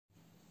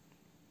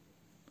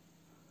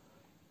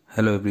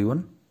Hello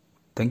everyone,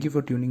 thank you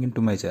for tuning into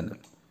my channel.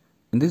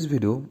 In this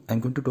video, I am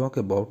going to talk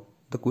about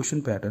the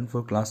question pattern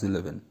for class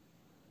 11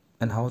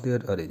 and how they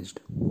are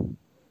arranged.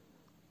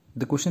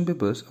 The question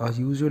papers are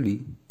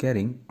usually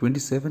carrying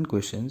 27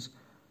 questions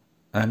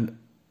and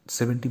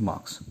 70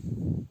 marks.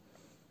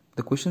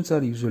 The questions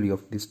are usually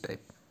of this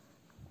type.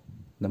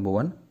 Number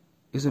 1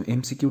 is an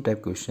MCQ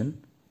type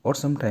question or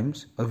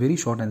sometimes a very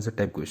short answer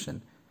type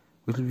question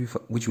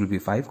which will be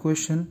 5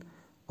 questions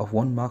of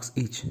 1 marks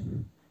each,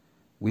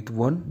 with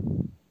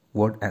 1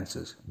 word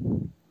answers.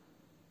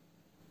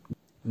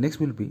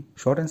 Next will be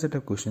short answer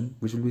type question,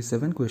 which will be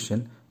 7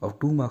 questions of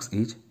 2 marks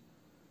each.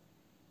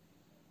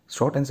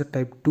 Short answer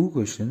type 2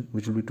 question,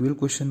 which will be 12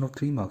 questions of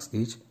 3 marks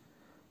each.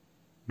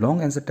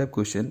 Long answer type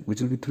question, which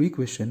will be 3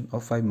 questions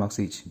of 5 marks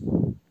each.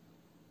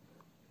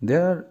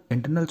 There are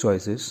internal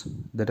choices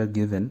that are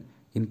given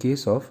in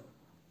case of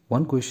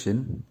 1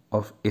 question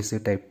of essay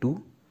type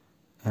 2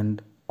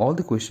 and all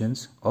the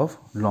questions of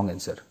long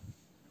answer.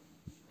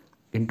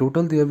 In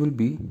total, there will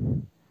be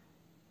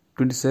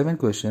 27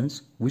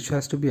 questions which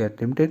has to be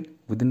attempted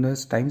within a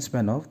time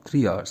span of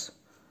 3 hours.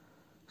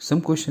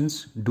 Some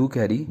questions do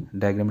carry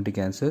diagrammatic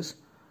answers,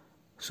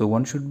 so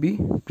one should be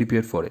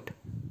prepared for it.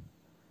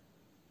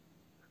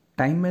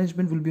 Time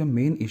management will be a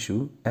main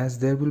issue as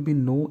there will be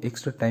no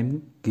extra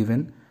time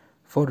given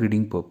for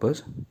reading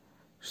purpose.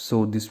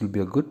 So this will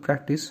be a good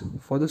practice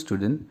for the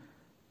student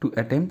to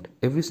attempt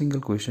every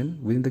single question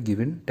within the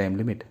given time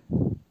limit.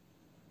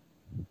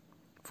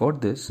 For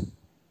this,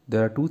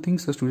 there are 2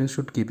 things the students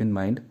should keep in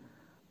mind.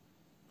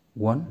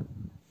 1,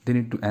 they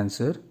need to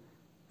answer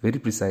very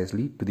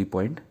precisely to the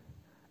point.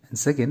 And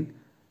second,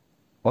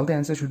 all the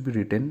answers should be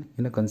written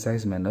in a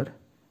concise manner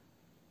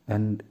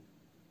and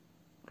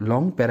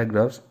long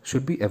paragraphs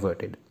should be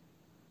avoided.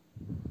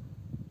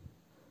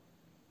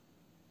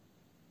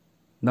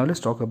 Now let's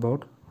talk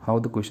about how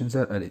the questions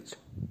are arranged.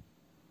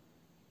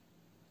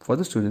 For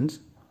the students,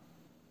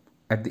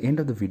 at the end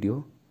of the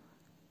video,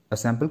 a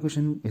sample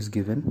question is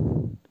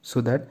given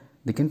so that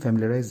they can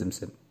familiarize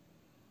themselves.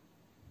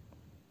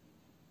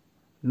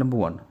 Number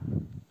 1.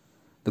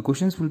 The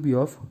questions will be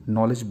of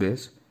knowledge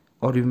base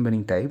or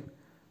remembering type,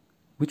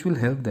 which will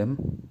help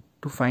them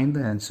to find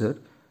the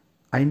answer,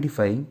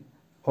 identifying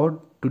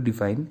or to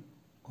define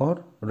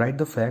or write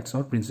the facts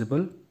or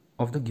principle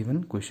of the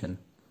given question.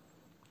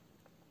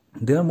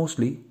 They are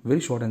mostly very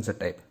short answer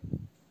type.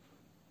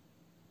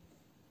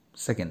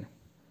 Second,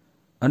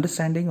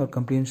 understanding or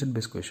comprehension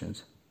based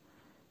questions.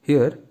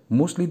 Here,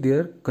 mostly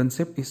their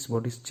concept is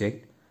what is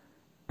checked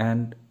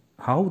and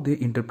how they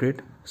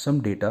interpret some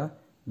data.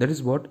 That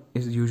is what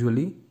is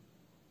usually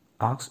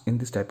asked in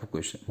this type of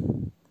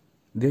question.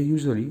 They are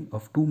usually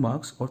of 2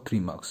 marks or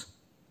 3 marks.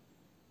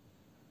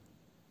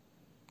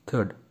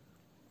 Third,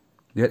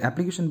 they are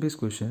application based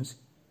questions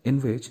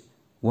in which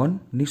one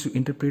needs to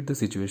interpret the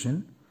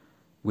situation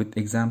with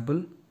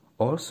example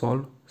or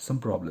solve some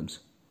problems.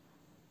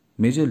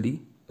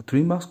 Majorly,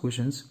 3 marks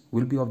questions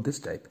will be of this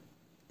type.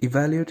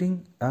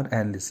 Evaluating our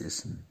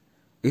analysis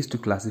is to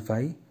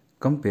classify,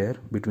 compare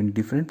between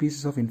different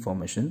pieces of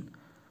information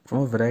from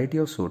a variety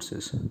of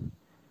sources.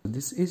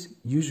 This is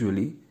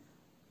usually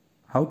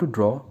how to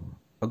draw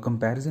a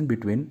comparison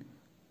between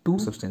 2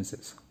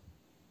 substances.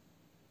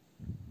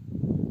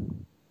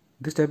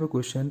 This type of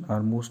question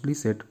are mostly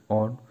set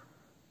on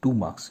 2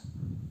 marks.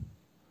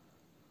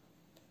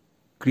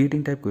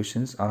 Creating type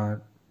questions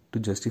are to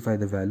justify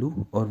the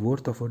value or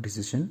worth of a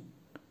decision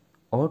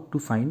or to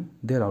find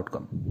their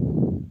outcome.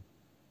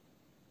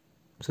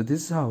 So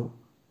this is how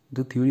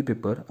the theory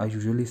paper are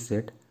usually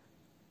set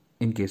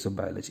in case of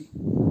biology.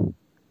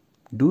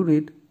 Do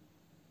read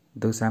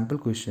the sample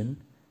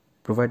question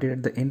provided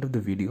at the end of the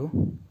video,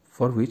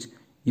 for which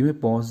you may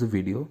pause the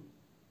video,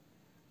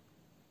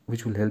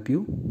 which will help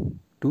you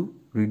to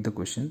read the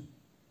question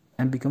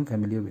and become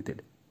familiar with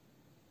it.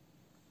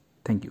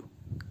 Thank you.